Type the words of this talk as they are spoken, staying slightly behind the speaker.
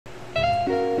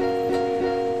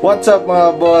What's up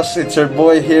mga boss? It's your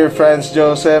boy here, Franz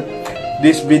Joseph.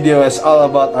 This video is all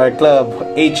about our club,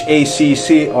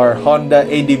 HACC or Honda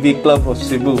ADV Club of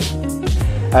Cebu.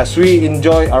 As we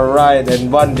enjoy our ride and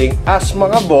bonding as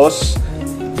mga boss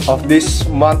of this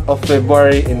month of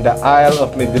February in the Isle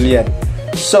of Medellin.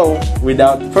 So,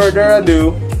 without further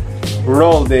ado,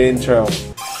 roll the intro.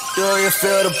 Do you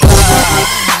feel the vibe?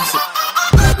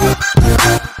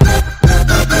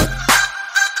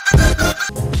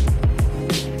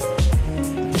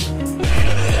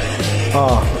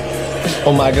 Oh,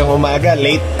 umagang-umaga,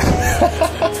 late.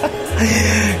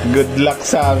 Good luck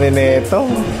sa amin ito.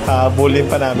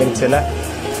 Habulin pa namin sila.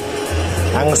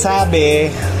 Ang sabi,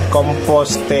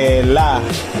 Compostela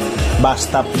bus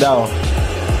stop daw.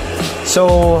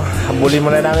 So, habulin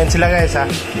muna namin sila guys ha.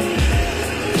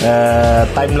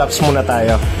 Time-lapse muna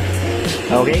tayo.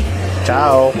 Okay?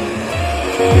 Ciao!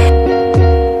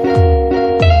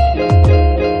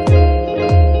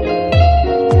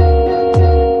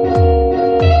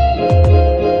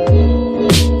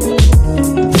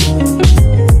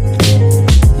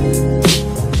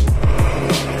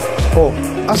 Oh,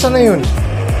 asa na yun?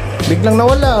 Biglang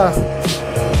nawala.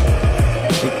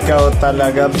 Ikaw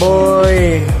talaga,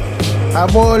 boy.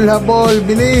 Habol, habol,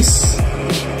 bilis.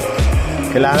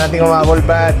 Kailangan natin umabol,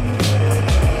 bad.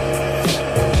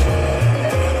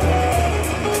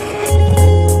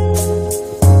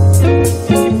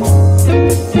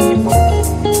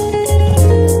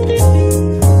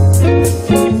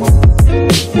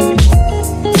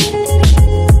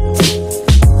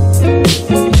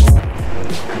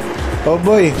 Oh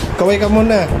boy, kaway ka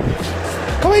muna.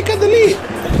 Kaway ka, dali.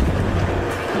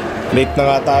 Late na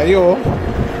nga tayo.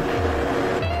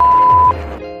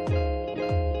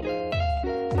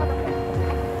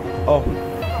 Oh,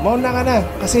 mauna ka na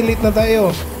kasi late na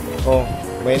tayo. Oh,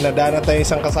 may nadana tayo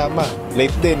isang kasama.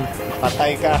 Late din,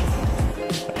 patay ka.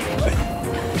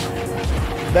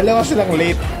 Dalawa silang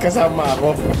late kasama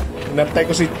ako. Inantay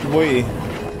ko si boy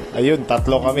eh. Ayun,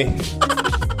 tatlo kami.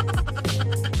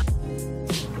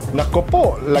 Nako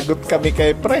po, lagot kami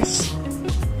kay Pres.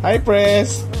 Hi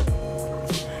Pres.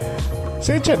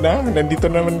 Sensya na, nandito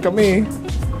naman kami.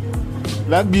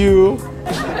 Love you.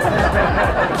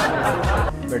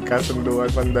 Nagkasunduan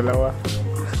pang dalawa.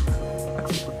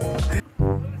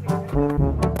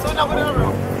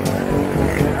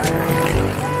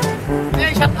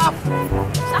 Hey, shut up!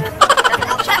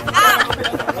 Shut up!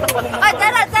 Ay,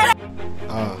 tara!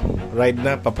 Ride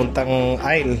na, papuntang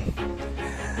aisle.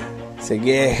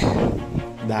 Sige,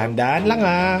 dahan-dahan lang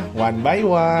ha. One by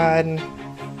one.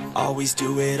 Always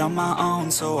do it on my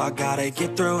own, so I gotta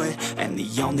get through it. And the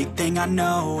only thing I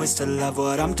know is to love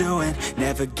what I'm doing.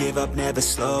 Never give up, never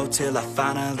slow, till I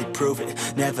finally prove it.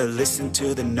 Never listen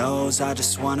to the no's, I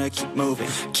just wanna keep moving.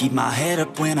 Keep my head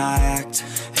up when I act,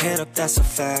 head up, that's a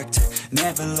fact.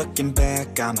 Never looking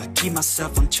back, I'ma keep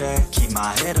myself on track. Keep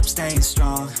my head up, staying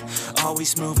strong,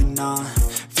 always moving on.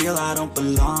 Feel I don't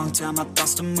belong, tell my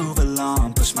thoughts to move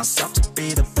along. Push myself to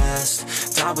be the best,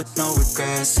 die with no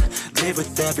regrets. Live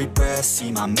with every breath, see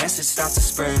my message start to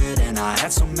spread. And I had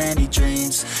so many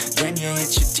dreams, then you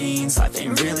hit your teens. Life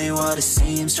ain't really what it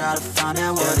seems, try to find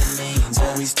out what it means.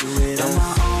 Always do it on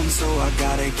my own, so I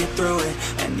gotta get through it.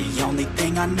 And the only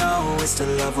thing I know is to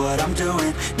love what I'm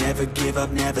doing. Never give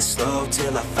up, never slow,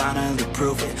 till I finally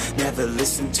prove it. Never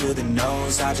listen to the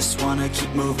no's, I just wanna keep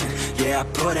moving. Yeah, I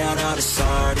put out all this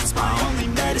art, it's my only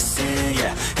medicine.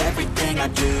 Yeah, everything I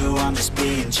do, I'm just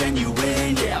being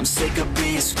genuine. Yeah, I'm sick of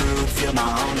being screwed, feel my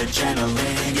own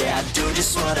adrenaline. Yeah, I do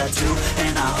just what I do,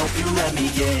 and I hope you let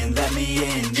me in,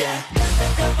 yeah.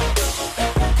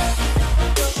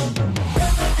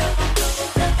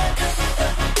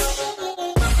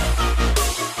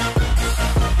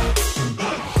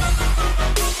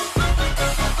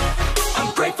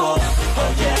 I'm grateful,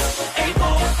 oh yeah,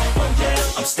 able, oh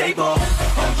yeah, I'm stable,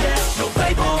 oh yeah, no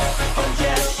label, oh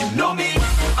yeah, you know me,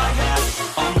 I have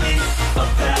only a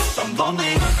path, I'm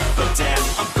lonely, but damn,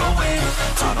 I'm going to win.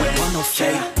 I don't want no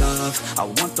fake love, I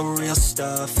want the real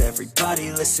stuff.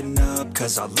 Everybody listen up,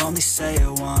 cause I'll only say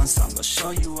it once. I'm gonna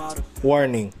show you how to.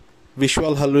 Warning,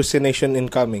 visual hallucination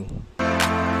incoming.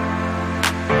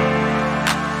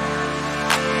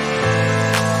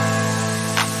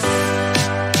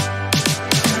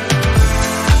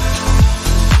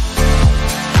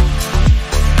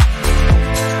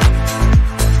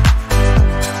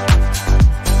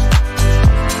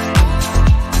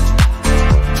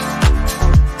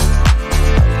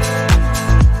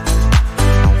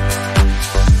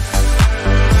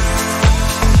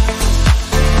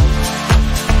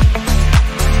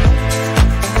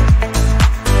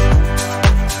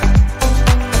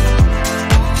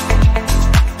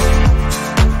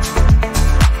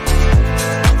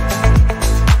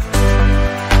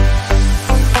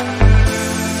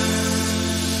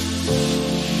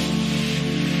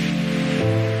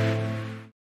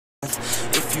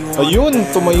 Ayun,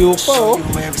 tumayo pa oh.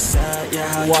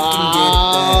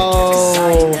 Wow!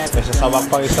 May sasabak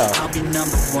pang isa.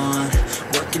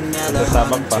 May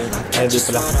sasabak pa. Ay, hindi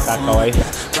pala. Kakaway.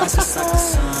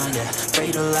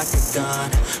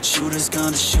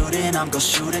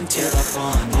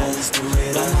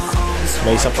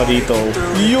 May isa pa dito.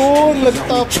 Yun!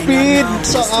 Nag-top speed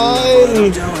sa aisle!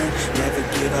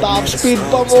 Top speed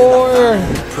pa more!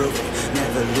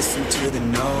 Listen to the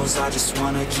no's, I just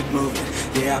wanna keep moving.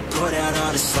 Yeah, I put out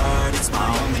all this art, it's my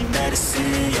only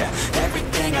medicine. Yeah,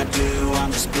 everything I do,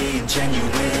 I'm just being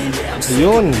genuine. Yeah, I'm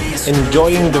Yun,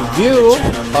 enjoying the view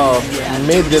of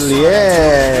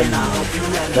Medellin.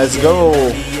 Let's go.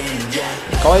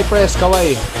 Kaway press,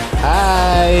 kaway.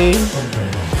 Hi.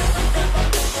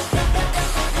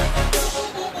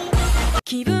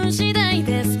 気分次第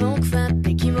です僕は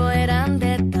敵を選ん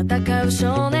で戦う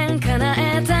少年叶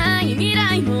えたい未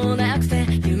来もなくて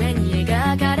夢に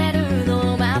描かれる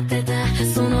のを待ってた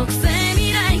そのくせ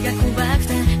未来が怖く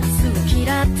て明日を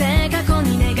嫌って過去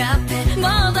に願っても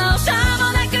うどうしよう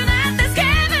もなくなってスケ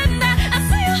ーブんだ明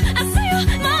日よ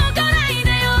もう来ない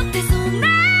でよってそんな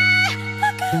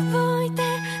僕を置いて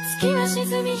月は沈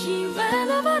み日は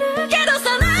昇るけど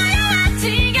その世は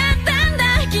違ったんだ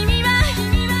君は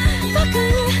僕の手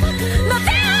を添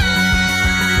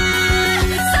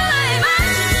えま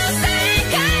す世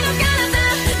界の彼方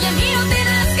闇を照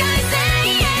らす快晴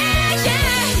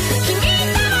君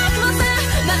と僕もさ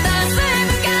また明日へ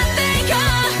向かっていこう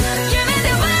夢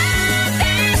で終わって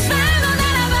しまうの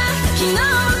ならば昨日を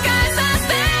返させ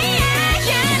てなんて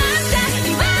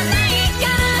言わないか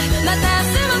らまた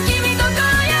明日も君とこう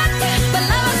やって笑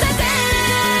わせて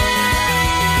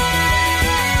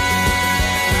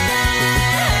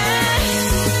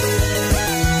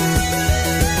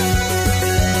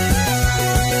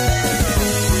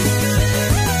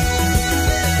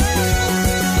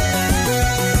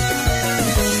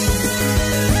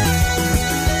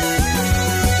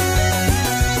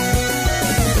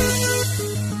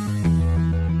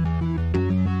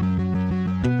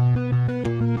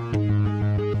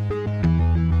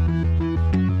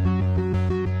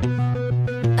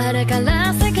あれか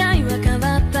ら世界は変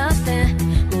わったって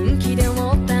本気で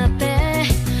思ったって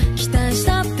期待し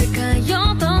たって変え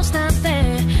ようとしたっ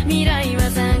て未来は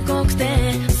残酷で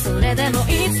それでも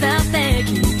いつだって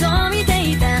君と見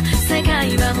ていた世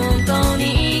界は本当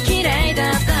に綺麗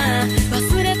だった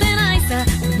忘れてないさ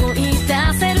思い出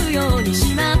せるように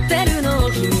しまってるの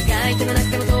君がいてもな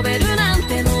くても飛べるなん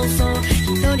て妄想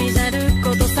一人じゃる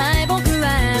ことさえ僕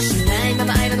はしないま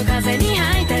ま間の風に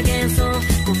吐いた幻想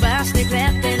飛ばしてくれ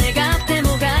って願って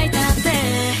もがいたって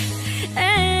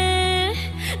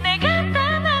願った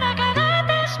なら叶っ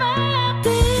てしまって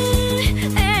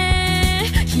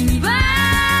君は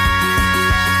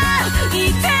いて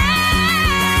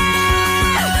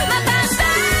また明日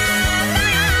の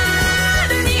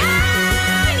夜に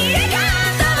会いに行こう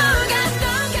と思うが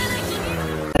どうかな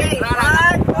君は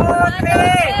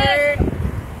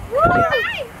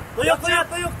tuyok tuyok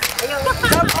tuyok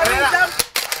jump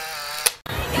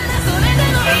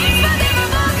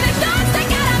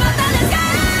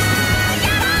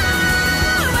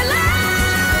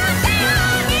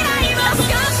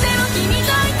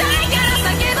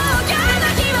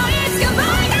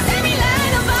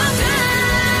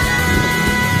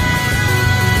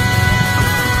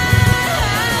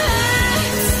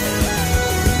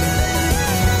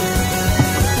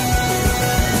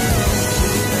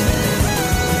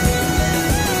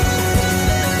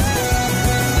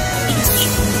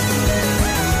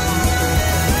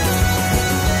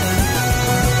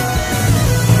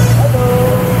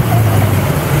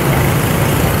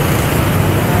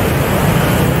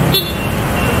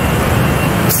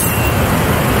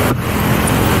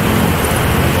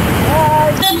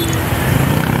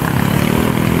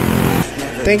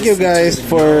 ，Thank you guys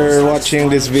for watching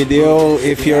this video.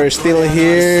 If you're still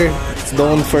here,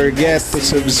 don't forget to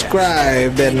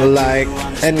subscribe and like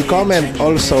and comment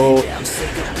also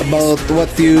about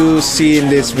what you see in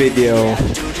this video.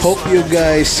 Hope you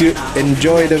guys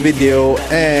enjoy the video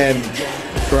and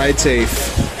ride safe.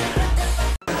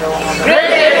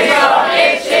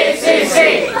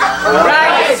 HACC,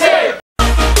 ride safe.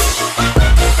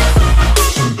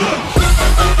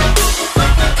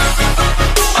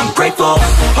 I'm grateful,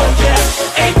 oh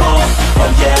yeah, able, oh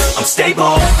yeah, I'm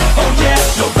stable, oh yeah,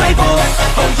 no label,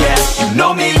 oh yeah, you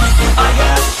know me, I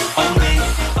have only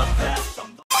a path.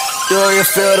 Do you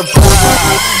feel the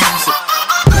vibe?